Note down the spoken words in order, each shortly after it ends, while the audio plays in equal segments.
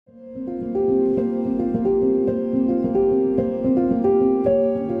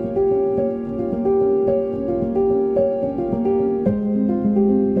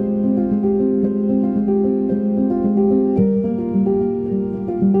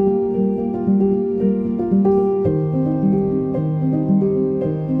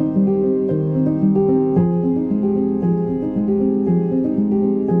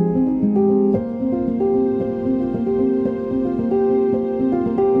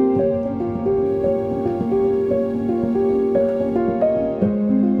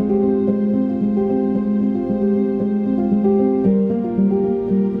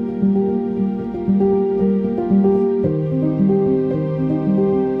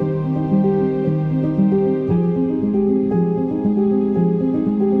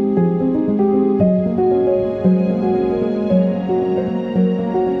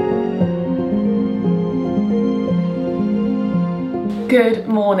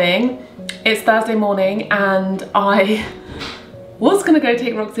morning. It's Thursday morning and I was gonna go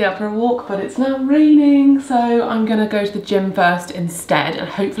take Roxy out for a walk, but it's now raining, so I'm gonna go to the gym first instead, and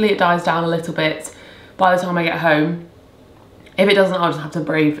hopefully it dies down a little bit by the time I get home. If it doesn't, I'll just have to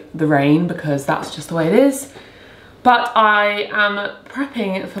brave the rain because that's just the way it is. But I am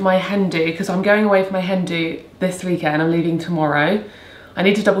prepping for my hen do because I'm going away for my hen do this weekend. I'm leaving tomorrow. I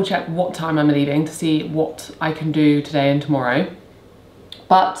need to double check what time I'm leaving to see what I can do today and tomorrow.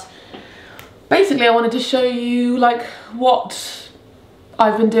 But basically I wanted to show you like what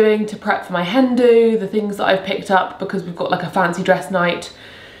I've been doing to prep for my hen do, the things that I've picked up because we've got like a fancy dress night.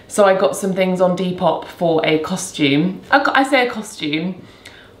 So I got some things on Depop for a costume. I say a costume,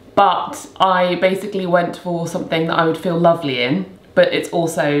 but I basically went for something that I would feel lovely in, but it's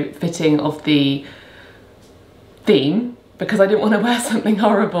also fitting of the theme because I didn't want to wear something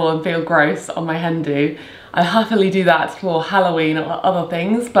horrible and feel gross on my hen do. I'll happily do that for Halloween or other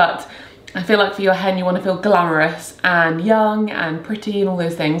things, but I feel like for your hen you want to feel glamorous and young and pretty and all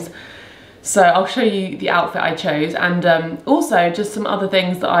those things. So I'll show you the outfit I chose, and also just some other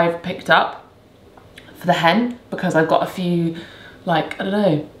things that I've picked up for the hen because I've got a few, like, I don't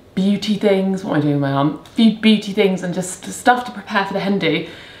know, beauty things. What am I doing with my arm? A few beauty things and just stuff to prepare for the hen do,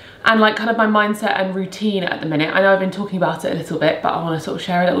 and like kind of my mindset and routine at the minute. I know I've been talking about it a little bit, but I want to sort of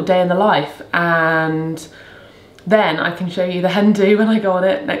share a little day in the life, and then I can show you the hen do when I go on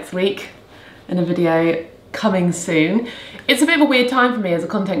it next week in a video coming soon. It's a bit of a weird time for me as a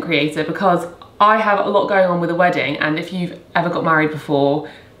content creator because I have a lot going on with a wedding, and if you've ever got married before,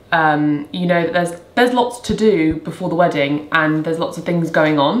 you know that there's lots to do before the wedding and there's lots of things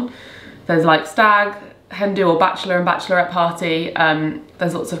going on. There's like stag, hen do or bachelor and bachelorette party.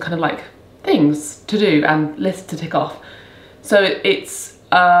 There's lots of kind of like things to do and lists to tick off. So it's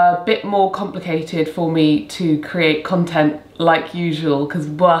a bit more complicated for me to create content like usual because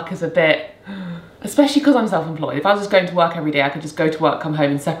work is a bit, especially because I'm self-employed. If I was just going to work every day, I could just go to work, come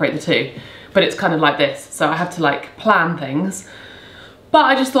home and separate the two. But it's kind of like this, so I have to like plan things. But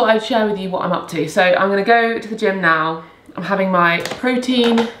I just thought I'd share with you what I'm up to. So I'm gonna go to the gym now. I'm having my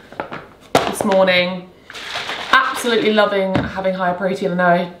protein this morning. Absolutely loving having higher protein. I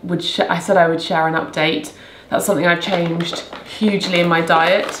know I said I would share an update. That's something I've changed hugely in my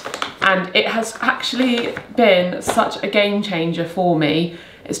diet, and it has actually been such a game changer for me.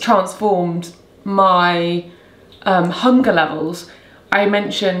 It's transformed my hunger levels. I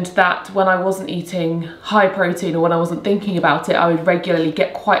mentioned that when I wasn't eating high protein or when I wasn't thinking about it, I would regularly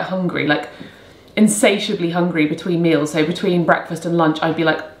get quite hungry, like insatiably hungry between meals. So between breakfast and lunch, I'd be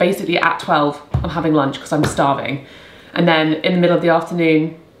like, basically at 12, I'm having lunch because I'm starving. And then in the middle of the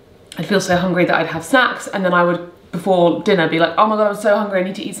afternoon, I'd feel so hungry that I'd have snacks. And then I would, before dinner, be like, oh my God, I'm so hungry, I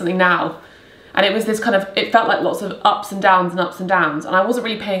need to eat something now. And it was this kind of, it felt like lots of ups and downs and ups and downs. And I wasn't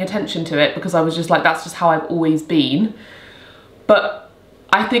really paying attention to it because I was just like, that's just how I've always been. But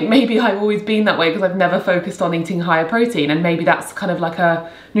I think maybe I've always been that way because I've never focused on eating higher protein, and maybe that's kind of like a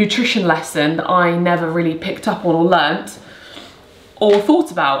nutrition lesson that I never really picked up on or learnt or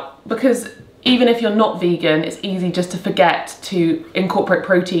thought about, because even if you're not vegan, it's easy just to forget to incorporate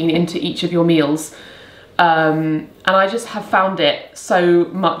protein into each of your meals. And I just have found it so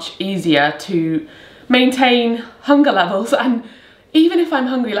much easier to maintain hunger levels. And even if I'm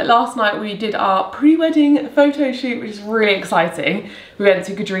hungry, like last night we did our pre-wedding photo shoot, which is really exciting. We went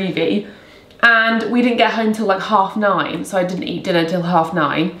to Gadrivi and we didn't get home till like 9:30, so I didn't eat dinner till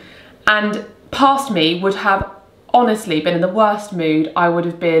 9:30. And past me would have honestly been in the worst mood. I would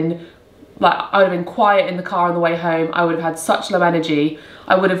have been quiet in the car on the way home. I would have had such low energy.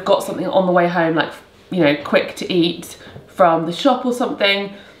 I would have got something on the way home, like, you know, quick to eat from the shop or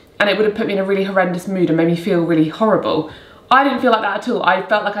something, and it would have put me in a really horrendous mood and made me feel really horrible. I didn't feel like that at all. I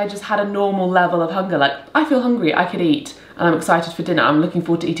felt like I just had a normal level of hunger. Like, I feel hungry, I could eat, and I'm excited for dinner. I'm looking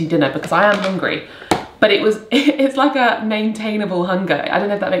forward to eating dinner because I am hungry. But it's like a maintainable hunger. I don't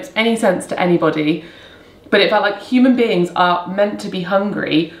know if that makes any sense to anybody, but it felt like human beings are meant to be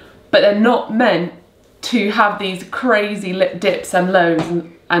hungry, but they're not meant to have these crazy dips and lows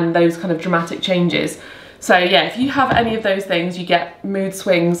and those kind of dramatic changes. So yeah, if you have any of those things, you get mood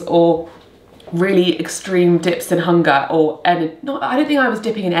swings or really extreme dips in hunger or I don't think I was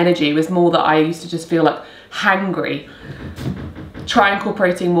dipping in energy, it was more that I used to just feel like hangry. Try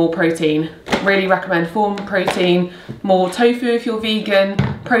incorporating more protein. Really recommend Form protein, more tofu if you're vegan,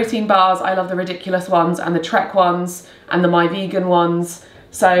 protein bars. I love the ridiculous ones and the Trek ones and the My Vegan ones.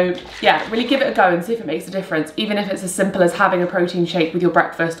 So yeah, really give it a go and see if it makes a difference, even if it's as simple as having a protein shake with your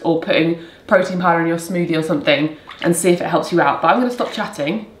breakfast or putting protein powder in your smoothie or something, and see if it helps you out. But I'm going to stop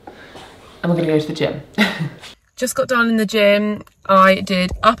chatting and we're going to go to the gym. just got done in the gym. I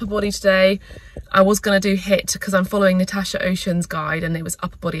did upper body today. I was going to do HIIT because I'm following Natasha Ocean's guide and it was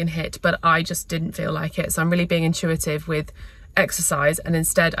upper body and HIIT, but I just didn't feel like it. So I'm really being intuitive with exercise, and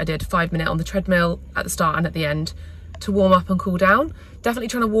instead I did 5-minute on the treadmill at the start and at the end to warm up and cool down. Definitely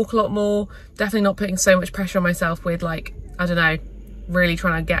trying to walk a lot more, definitely not putting so much pressure on myself with, like, I don't know, really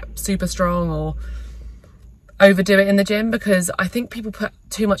trying to get super strong or overdo it in the gym, because I think people put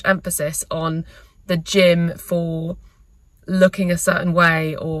too much emphasis on the gym for looking a certain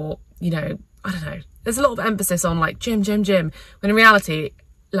way, or, you know, I don't know, there's a lot of emphasis on like gym, when in reality,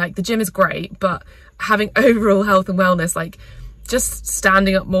 like, the gym is great, but having overall health and wellness, like just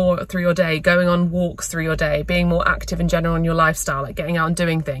standing up more through your day, going on walks through your day, being more active in general in your lifestyle, like getting out and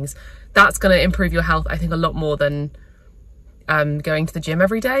doing things, that's going to improve your health, I think, a lot more than going to the gym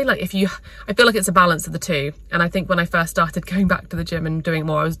every day. Like, I feel like it's a balance of the two. And I think when I first started going back to the gym and doing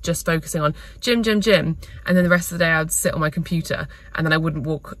more, I was just focusing on gym, and then the rest of the day I would sit on my computer and then I wouldn't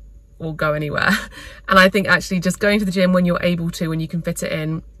walk or go anywhere. And I think actually just going to the gym when you're able to, when you can fit it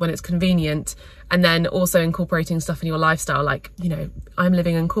in, when it's convenient, and then also incorporating stuff in your lifestyle, like, you know, I'm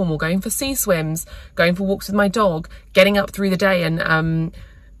living in Cornwall, going for sea swims, going for walks with my dog, getting up through the day and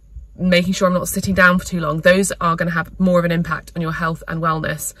making sure I'm not sitting down for too long. Those are going to have more of an impact on your health and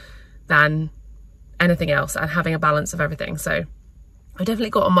wellness than anything else, and having a balance of everything. So I've definitely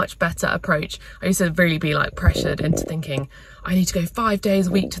got a much better approach. I used to really be like pressured into thinking I need to go 5 days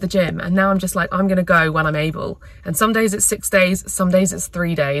a week to the gym, and now I'm just like, I'm gonna go when I'm able. And some days it's 6 days, some days it's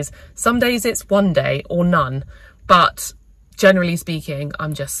 3 days, some days it's 1 day or none. But generally speaking,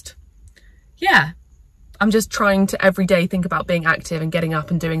 I'm just trying to every day think about being active and getting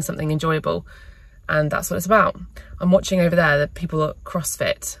up and doing something enjoyable. And that's what it's about. I'm watching over there that people at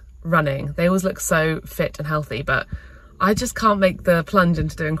CrossFit running. They always look so fit and healthy, but I just can't make the plunge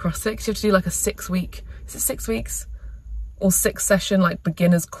into doing CrossFit. You have to do like a 6 week, is it 6 weeks? Or 6 session like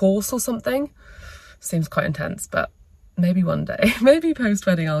beginner's course or something. Seems quite intense, but maybe one day, maybe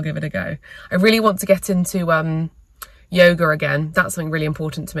post-wedding I'll give it a go. I really want to get into yoga again. That's something really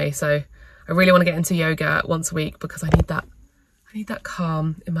important to me. So I really want to get into yoga once a week because I need that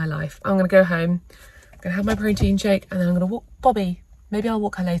calm in my life. I'm gonna go home, I'm gonna have my protein shake, and then I'm gonna walk Bobby. Maybe I'll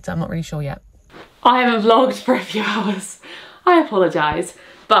walk her later, I'm not really sure yet. I haven't vlogged for a few hours. I apologise,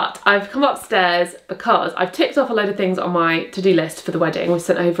 but I've come upstairs because I've ticked off a load of things on my to-do list for the wedding. We've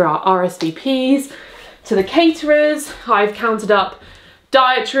sent over our RSVPs to the caterers. I've counted up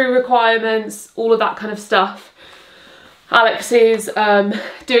dietary requirements, all of that kind of stuff. Alex is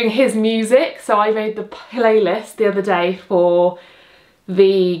doing his music, so I made the playlist the other day for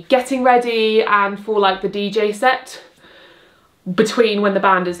the getting ready and for like the DJ set between when the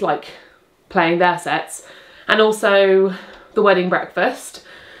band is like playing their sets, and also the wedding breakfast.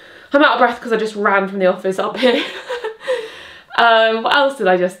 I'm out of breath because I just ran from the office up here. What else did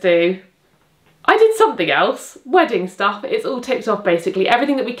I just do? I did something else, wedding stuff. It's all ticked off basically.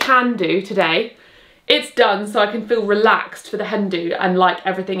 Everything that we can do today, it's done, so I can feel relaxed for the hen do and like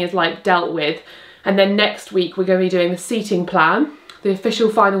everything is like dealt with. And then next week we're going to be doing the seating plan, the official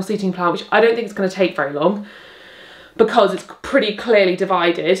final seating plan, which I don't think it's going to take very long because it's pretty clearly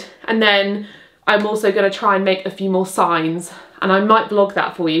divided. And then I'm also going to try and make a few more signs, and I might vlog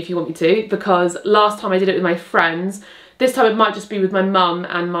that for you if you want me to, because last time I did it with my friends. This time it might just be with my mum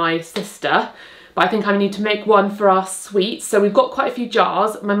and my sister, but I think I need to make one for our sweets. So we've got quite a few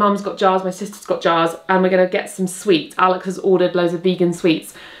jars. My mum's got jars, my sister's got jars, and we're going to get some sweets. Alex has ordered loads of vegan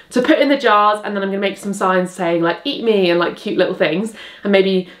sweets to put in the jars, and then I'm going to make some signs saying like eat me and like cute little things, and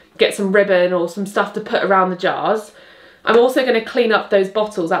maybe get some ribbon or some stuff to put around the jars. I'm also going to clean up those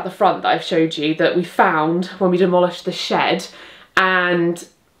bottles at the front that I've showed you that we found when we demolished the shed, and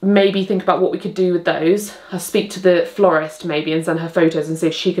maybe think about what we could do with those. I'll speak to the florist maybe and send her photos and see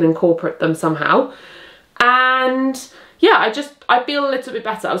if she can incorporate them somehow. And yeah, I feel a little bit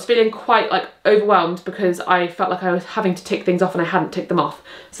better. I was feeling quite like overwhelmed because I felt like I was having to tick things off and I hadn't ticked them off.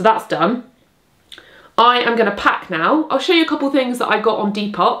 So that's done. I am going to pack now. I'll show you a couple of things that I got on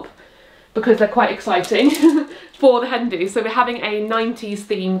Depop because they're quite exciting for the hen do. So we're having a 90s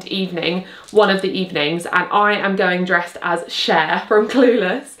themed evening, one of the evenings, and I am going dressed as Cher from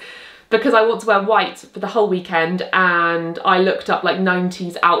Clueless because I want to wear white for the whole weekend, and I looked up like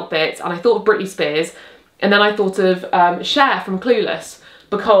 90s outfits and I thought of Britney Spears, and then I thought of Cher from Clueless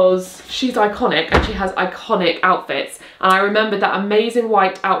because she's iconic and she has iconic outfits. And I remembered that amazing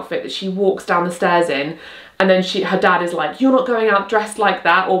white outfit that she walks down the stairs in, and then her dad is like, you're not going out dressed like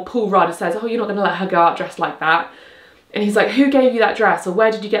that, or Paul Rudd says, oh, you're not gonna let her go out dressed like that. And he's like, who gave you that dress, or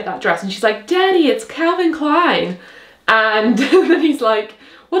where did you get that dress? And she's like, Daddy, it's Calvin Klein. And then he's like,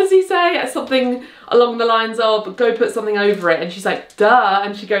 what does he say? Something along the lines of, go put something over it. And she's like, duh,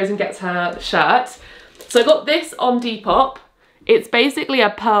 and she goes and gets her shirt. So I got this on Depop. It's basically a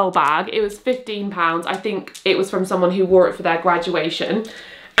pearl bag. It was £15. I think it was from someone who wore it for their graduation.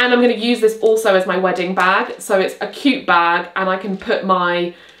 And I'm going to use this also as my wedding bag. So it's a cute bag and I can put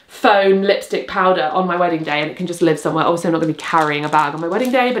my phone, lipstick, powder on my wedding day and it can just live somewhere. Obviously I'm not going to be carrying a bag on my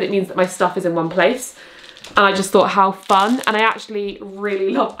wedding day, but it means that my stuff is in one place. And I just thought how fun. And I actually really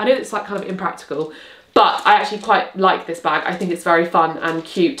love, I know it's like kind of impractical, but I actually quite like this bag. I think it's very fun and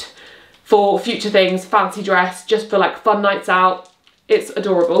cute for future things, fancy dress, just for like fun nights out. It's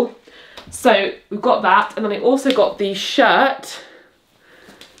adorable. So we've got that. And then I also got the shirt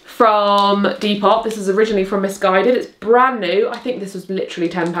from Depop. This is originally from Misguided. It's brand new. I think this was literally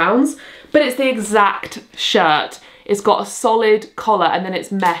 £10, but it's the exact shirt. It's got a solid collar and then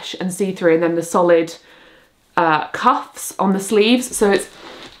it's mesh and see-through and then the solid cuffs on the sleeves. So it's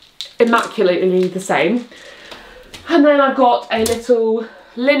immaculately the same. And then I've got a little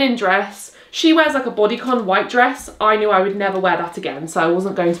linen dress. She wears like a bodycon white dress. I knew I would never wear that again, so I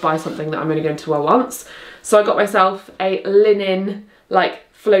wasn't going to buy something that I'm only going to wear once. So I got myself a linen, like,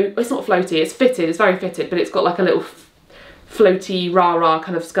 it's not floaty, it's fitted, it's very fitted, but it's got like a little floaty rah-rah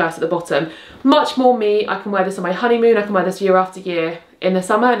kind of skirt at the bottom. Much more me. I can wear this on my honeymoon, I can wear this year after year in the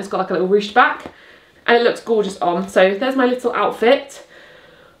summer, and it's got like a little ruched back, and it looks gorgeous on. So there's my little outfit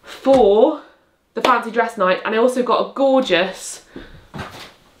for the fancy dress night. And I also got a gorgeous,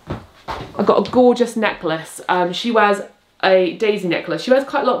 necklace. She wears a daisy necklace. She wears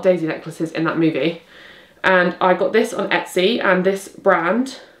quite a lot of daisy necklaces in that movie. And I got this on Etsy, and this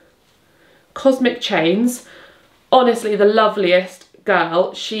brand, Cosmic Chains, honestly the loveliest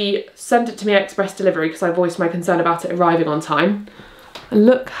girl. She sent it to me express delivery because I voiced my concern about it arriving on time. And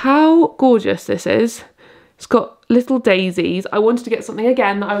look how gorgeous this is. It's got little daisies. I wanted to get something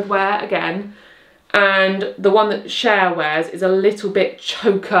again that I would wear again. And the one that Cher wears is a little bit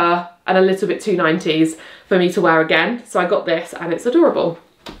choker and a little bit too 90s for me to wear again. So I got this and it's adorable.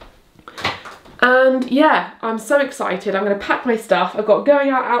 And yeah, I'm so excited. I'm going to pack my stuff. I've got a going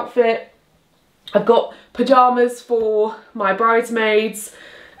out outfit. I've got pyjamas for my bridesmaids.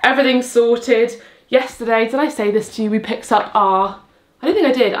 Everything's sorted. Yesterday, did I say this to you? We picked up our, I don't think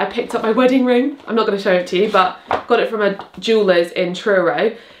I did. I picked up my wedding ring. I'm not going to show it to you, but got it from a jeweller's in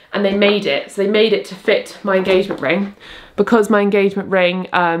Truro, and they made it. So they made it to fit my engagement ring because my engagement ring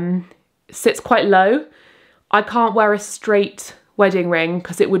sits quite low. I can't wear a straight wedding ring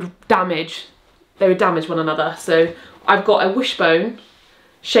because it would damage. They would damage one another. So I've got a wishbone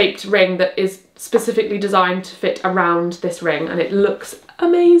shaped ring that is specifically designed to fit around this ring, and it looks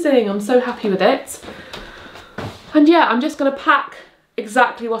amazing. I'm so happy with it. And yeah, I'm just gonna pack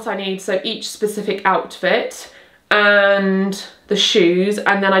exactly what I need, so each specific outfit and the shoes,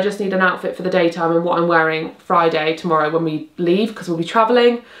 and then I just need an outfit for the daytime and what I'm wearing Friday, tomorrow when we leave, because we'll be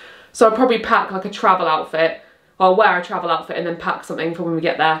travelling. So I'll probably pack like a travel outfit, or I'll wear a travel outfit and then pack something for when we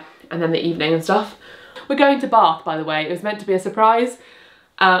get there, and then the evening and stuff. We're going to Bath, by the way. It was meant to be a surprise.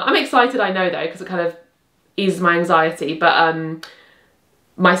 I'm excited, I know though, because it kind of eases my anxiety, but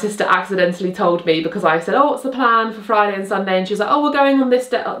my sister accidentally told me because I said, oh, what's the plan for Friday and Sunday? And she was like, oh, we're going on this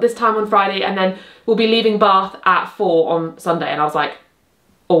time on Friday, and then we'll be leaving Bath at 4 on Sunday. And I was like,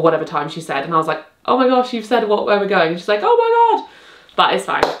 or whatever time she said. And I was like, oh my gosh, you've said where we're going. And she's like, oh my God. But it's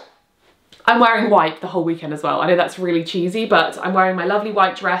fine. I'm wearing white the whole weekend as well. I know that's really cheesy, but I'm wearing my lovely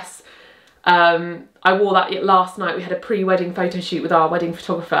white dress. I wore that last night. We had a pre-wedding photo shoot with our wedding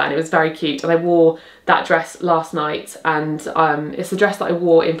photographer, and it was very cute. And I wore that dress last night, and it's a dress that I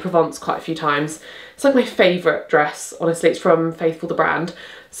wore in Provence quite a few times. It's like my favourite dress, honestly. It's from Faithful the brand.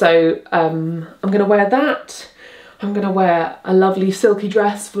 So I'm gonna wear that. I'm gonna wear a lovely silky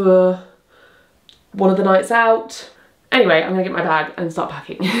dress for one of the nights out. Anyway, I'm gonna get my bag and start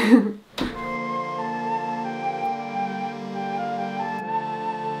packing.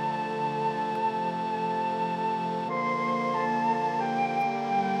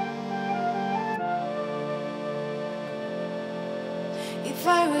 If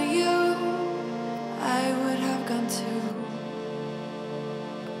I were you, I would have gone too.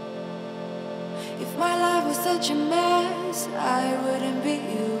 If my life was such a mess, I wouldn't be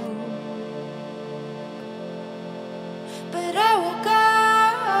you. But I woke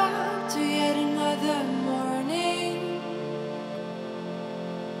up to yet another morning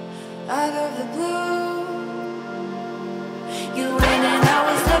out of the blue. You went and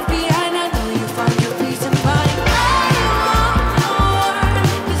I was left behind. I know you found your peace of mind.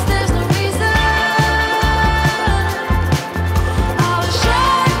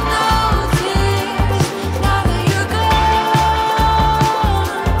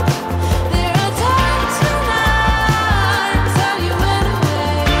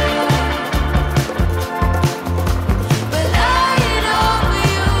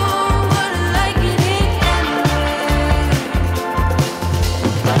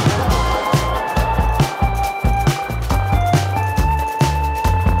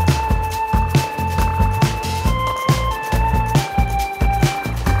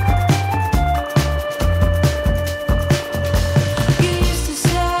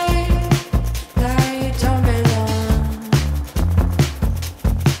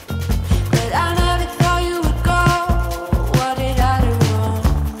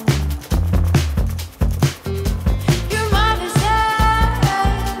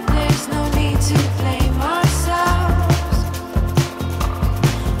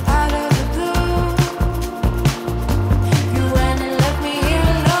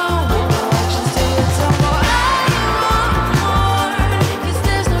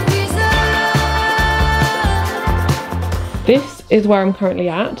 is where I'm currently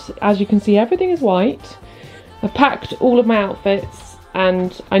at. As you can see, everything is white. I've packed all of my outfits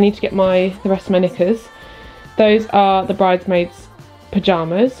and I need to get the rest of my knickers. Those are the bridesmaids'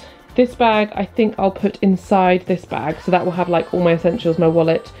 pyjamas. This bag I think I'll put inside this bag, so that will have like all my essentials, my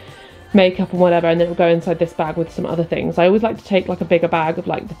wallet, makeup and whatever, and then it will go inside this bag with some other things. I always like to take like a bigger bag of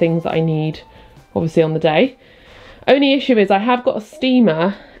like the things that I need obviously on the day. Only issue is I have got a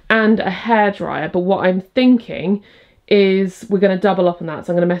steamer and a hairdryer, but what I'm thinking is we're going to double up on that.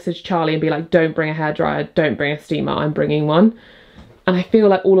 So I'm going to message Charlie and be like, don't bring a hairdryer, don't bring a steamer, I'm bringing one. And I feel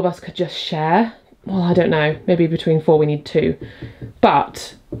like all of us could just share. Well, I don't know, maybe between 4 we need 2.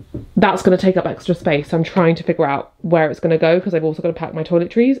 But that's going to take up extra space. So I'm trying to figure out where it's going to go, because I've also got to pack my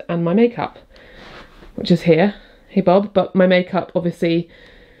toiletries and my makeup, which is here. Hey Bob. But my makeup, obviously,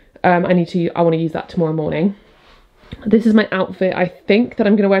 I want to use that tomorrow morning. This is my outfit I think that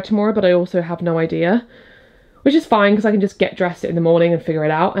I'm going to wear tomorrow, but I also have no idea, which is fine because I can just get dressed in the morning and figure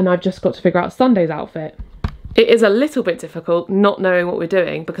it out, and I've just got to figure out Sunday's outfit. It is a little bit difficult not knowing what we're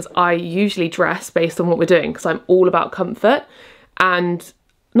doing, because I usually dress based on what we're doing, because I'm all about comfort, and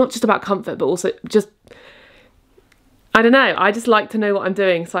not just about comfort but also just, I don't know, I just like to know what I'm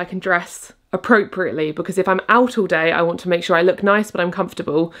doing so I can dress appropriately, because if I'm out all day I want to make sure I look nice but I'm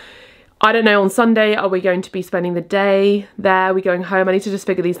comfortable. I don't know, on Sunday, are we going to be spending the day there? Are we going home? I need to just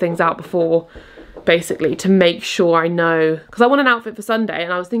figure these things out before, basically, to make sure I know. Because I want an outfit for Sunday,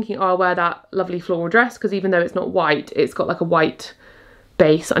 and I was thinking, oh, I'll wear that lovely floral dress, because even though it's not white, it's got like a white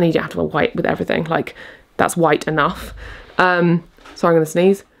base. I need to have to wear white with everything. Like, that's white enough. Sorry, I'm going to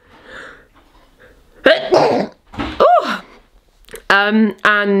sneeze.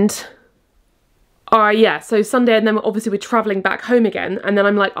 Yeah, so Sunday, and then obviously we're travelling back home again, and then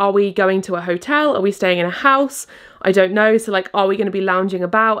I'm like, are we going to a hotel? Are we staying in a house? I don't know. So like, are we going to be lounging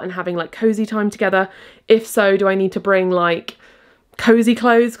about and having like cozy time together? If so, do I need to bring like cozy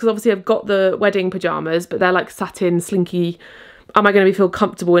clothes? Because obviously I've got the wedding pyjamas, but they're like satin, slinky. Am I going to feel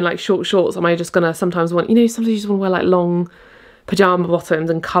comfortable in like short shorts? Am I just going to sometimes want, you know, sometimes you just want to wear like long pyjama bottoms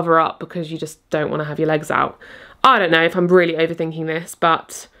and cover up because you just don't want to have your legs out. I don't know if I'm really overthinking this,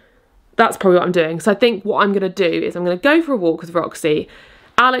 but that's probably what I'm doing. So I think what I'm going to do is I'm going to go for a walk with Roxy.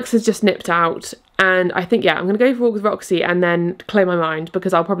 Alex has just nipped out, and I think, yeah, I'm going to go for a walk with Roxy and then clear my mind,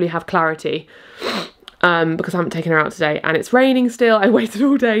 because I'll probably have clarity, because I haven't taken her out today and it's raining still. I waited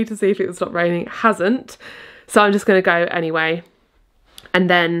all day to see if it would stop raining. It hasn't. So I'm just going to go anyway. And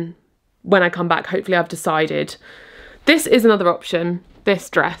then when I come back, hopefully I've decided. This is another option, this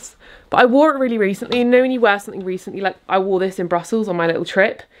dress. But I wore it really recently. You know when you wear something recently, like I wore this in Brussels on my little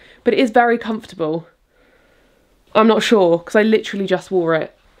trip, but it is very comfortable. I'm not sure, because I literally just wore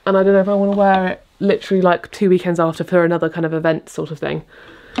it, and I don't know if I want to wear it literally like 2 weekends after for another kind of event sort of thing.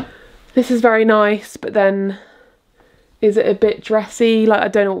 This is very nice, but then is it a bit dressy? Like, I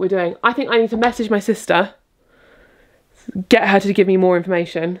don't know what we're doing. I think I need to message my sister, get her to give me more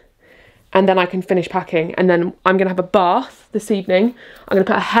information, and then I can finish packing. And then I'm going to have a bath this evening. I'm going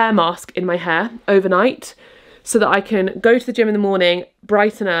to put a hair mask in my hair overnight so that I can go to the gym in the morning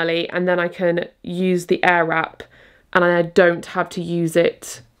bright and early, and then I can use the air wrap, and I don't have to use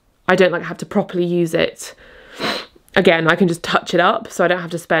it. I don't like have to properly use it. Again, I can just touch it up, so I don't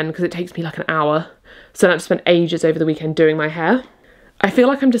have to spend, because it takes me like an hour. So I don't have to spend ages over the weekend doing my hair. I feel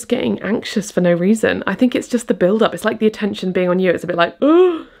like I'm just getting anxious for no reason. I think it's just the build up. It's like the attention being on you. It's a bit like,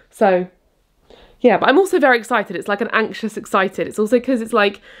 oh. So yeah, but I'm also very excited. It's like an anxious excited. It's also because it's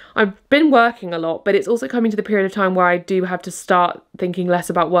like I've been working a lot, but it's also coming to the period of time where I do have to start thinking less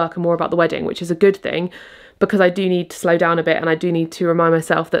about work and more about the wedding, which is a good thing, because I do need to slow down a bit, and I do need to remind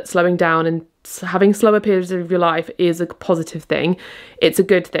myself that slowing down and having slower periods of your life is a positive thing. It's a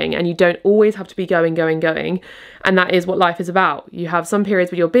good thing, and you don't always have to be going, and that is what life is about. You have some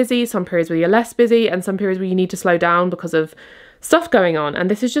periods where you're busy, some periods where you're less busy, and some periods where you need to slow down because of stuff going on, and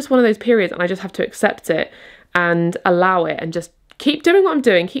this is just one of those periods, and I just have to accept it and allow it and just keep doing what I'm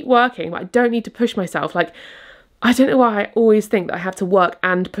doing, keep working, but I don't need to push myself. Like, I don't know why I always think that I have to work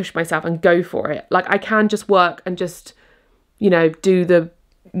and push myself and go for it. Like, I can just work and just, you know, do the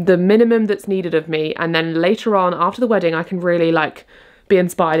minimum that's needed of me, and then later on after the wedding I can really like be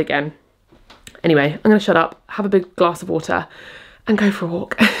inspired again. Anyway, I'm gonna shut up, have a big glass of water and go for a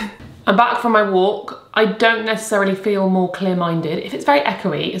walk. I'm back from my walk. I don't necessarily feel more clear-minded. If it's very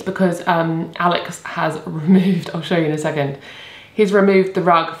echoey, it's because Alex has removed, I'll show you in a second, he's removed the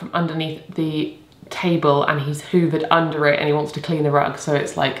rug from underneath the table and he's hoovered under it, and he wants to clean the rug, so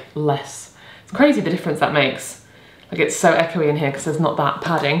it's like less. It's crazy the difference that makes. Like, it's so echoey in here because there's not that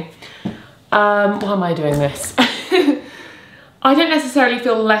padding. Why am I doing this? I don't necessarily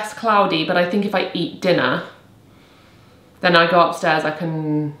feel less cloudy, but I think if I eat dinner, then I go upstairs, I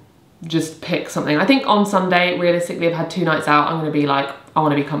can just pick something. I think on Sunday, realistically, I've had 2 nights out, I'm gonna be like, I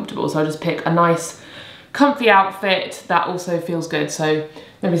wanna be comfortable. So I'll just pick a nice, comfy outfit that also feels good. So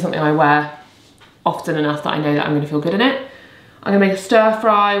maybe something I wear often enough that I know that I'm gonna feel good in it. I'm gonna make a stir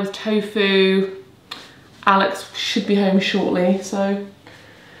fry with tofu. Alex should be home shortly, so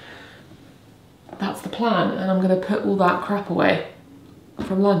that's the plan. And I'm gonna put all that crap away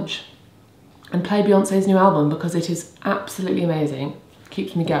from lunch and play Beyonce's new album because it is absolutely amazing.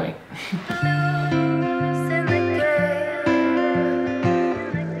 Keeps me going.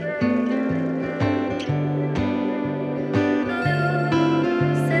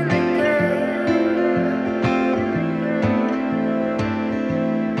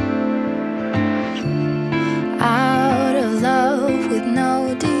 Out of love with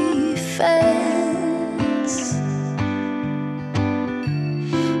no defense,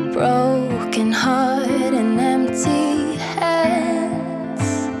 broken heart and empty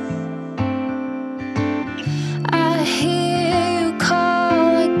hands. I hear you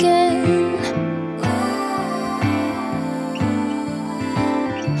call again.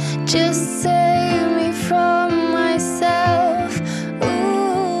 Just save me from myself.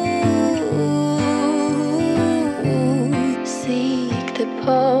 Seek the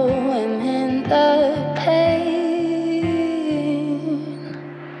poem in the pain.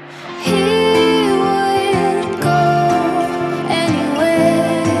 He would go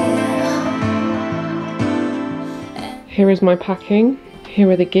anywhere. Here is my packing. Here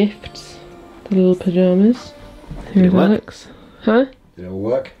are the gifts. The little pyjamas. Here's Alex. Huh? Did it all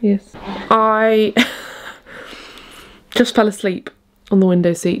work? Yes. I just fell asleep on the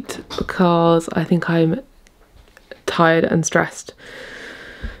window seat because I think I'm tired and stressed.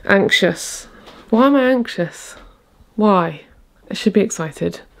 Anxious. Why am I anxious? Why? I should be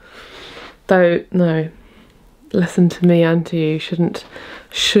excited. Though, no. Listen to me and to you.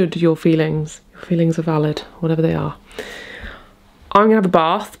 Should your feelings are valid, whatever they are. I'm gonna have a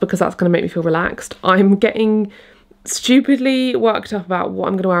bath because that's gonna make me feel relaxed. I'm getting stupidly worked up about what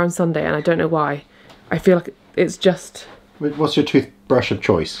I'm gonna wear on Sunday and I don't know why. I feel like it's just... What's your toothbrush of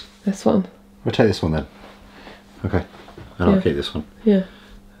choice? This one. We'll take this one then. Okay. And I'll keep this one. Yeah.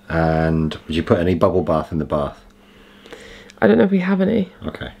 And would you put any bubble bath in the bath? I don't know if we have any.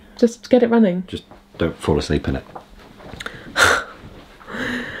 Okay. Just get it running. Just don't fall asleep in it.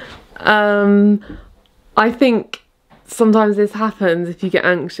 I think sometimes this happens if you get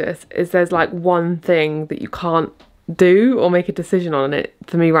anxious, is there's like one thing that you can't do or make a decision on, and it,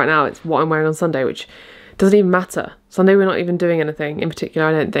 for me right now, it's what I'm wearing on Sunday, which doesn't even matter. Sunday we're not even doing anything in particular,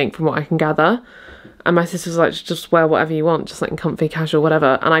 I don't think, from what I can gather. And my sister's like, just wear whatever you want, just like comfy, casual,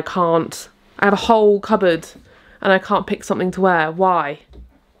 whatever. And I can't, I have a whole cupboard and I can't pick something to wear. Why?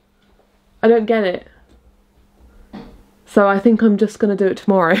 I don't get it. So I think I'm just gonna do it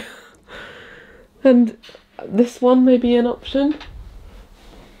tomorrow. And this one may be an option.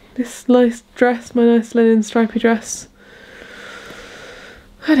 This nice dress, my nice linen stripy dress.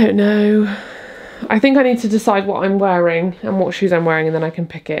 I don't know. I think I need to decide what I'm wearing and what shoes I'm wearing, and then I can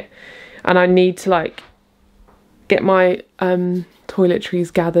pick it. And I need to like get my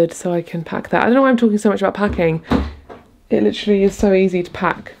toiletries gathered so I can pack that. I don't know why I'm talking so much about packing. It literally is so easy to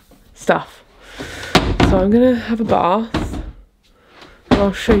pack stuff. So I'm gonna have a bath and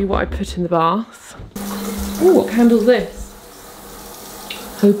I'll show you what I put in the bath. Oh, what candle's this?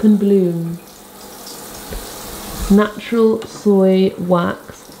 Hope and Bloom. Natural Soy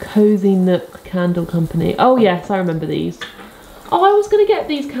Wax Cozy Nook Candle Company. Oh yes, I remember these. Oh, I was going to get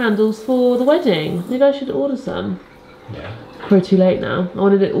these candles for the wedding. Maybe I should order some. Yeah. Probably too late now. I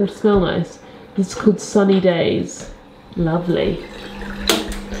wanted it all to smell nice. This is called Sunny Days. Lovely.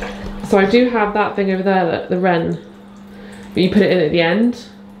 So I do have that thing over there, the Wren. But you put it in at the end.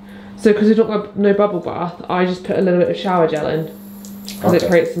 So because we've not got no bubble bath, I just put a little bit of shower gel in. Because it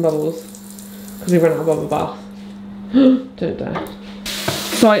creates some bubbles. Because we run out of bubble bath. Don't dare.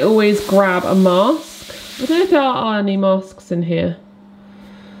 So I always grab a mask. I don't know if there are any masks in here.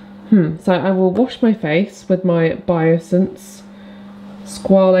 So I will wash my face with my Biosense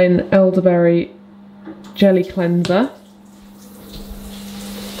Squalane Elderberry Jelly Cleanser.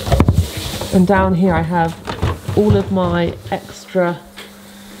 And down here I have all of my extra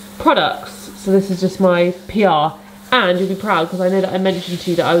products. So this is just my PR. And you'll be proud because I know that I mentioned to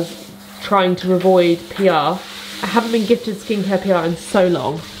you that I was trying to avoid PR. I haven't been gifted skincare PR in so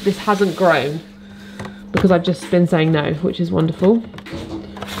long. This hasn't grown because I've just been saying no, which is wonderful.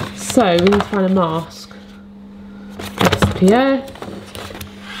 So we need to find a mask. SPF.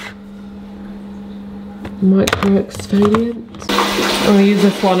 Micro exfoliant. I'm going to use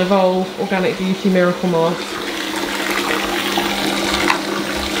this one, Evolve Organic Beauty Miracle Mask.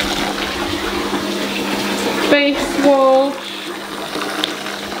 face wash,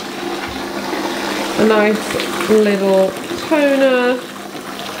 a nice little toner,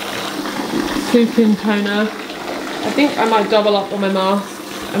 Sukin toner. I think I might double up on my mask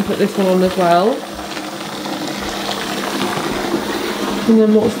and put this one on as well. And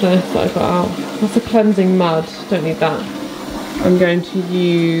then what's this that I got out? That's a cleansing mud, don't need that. I'm going to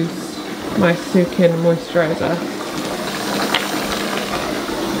use my Sukin moisturiser.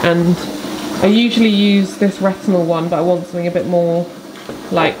 And I usually use this retinol one, but I want something a bit more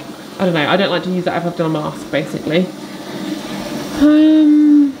like, I don't know, I don't like to use that if I've done a mask, basically.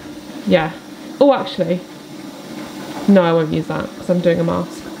 Yeah. Oh, actually, no, I won't use that because I'm doing a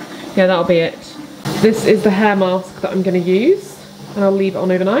mask. Yeah, that'll be it. This is the hair mask that I'm going to use, and I'll leave it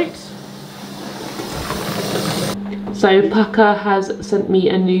on overnight. So Pucker has sent me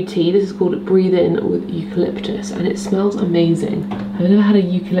a new tea. This is called Breathe In with Eucalyptus, and it smells amazing. I've never had a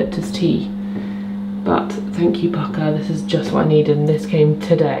eucalyptus tea, but thank you, Pucker. This is just what I needed, and this came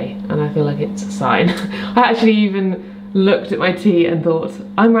today, and I feel like it's a sign. I actually even looked at my tea and thought,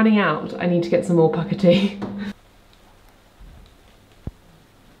 I'm running out. I need to get some more Pucker tea.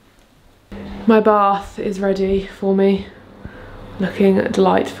 My bath is ready for me, looking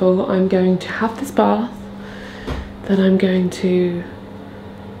delightful. I'm going to have this bath, then I'm going to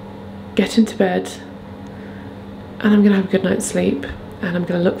get into bed, and I'm going to have a good night's sleep, and I'm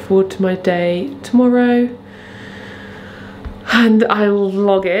going to look forward to my day tomorrow, and I will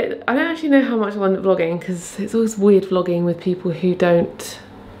vlog it. I don't actually know how much I'll end up vlogging because it's always weird vlogging with people who don't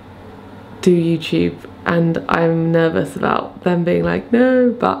do YouTube, and I'm nervous about them being like,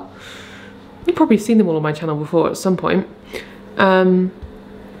 no, but you've probably seen them all on my channel before at some point.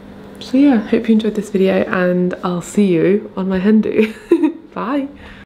 So yeah, hope you enjoyed this video, and I'll see you on my hen do. Bye.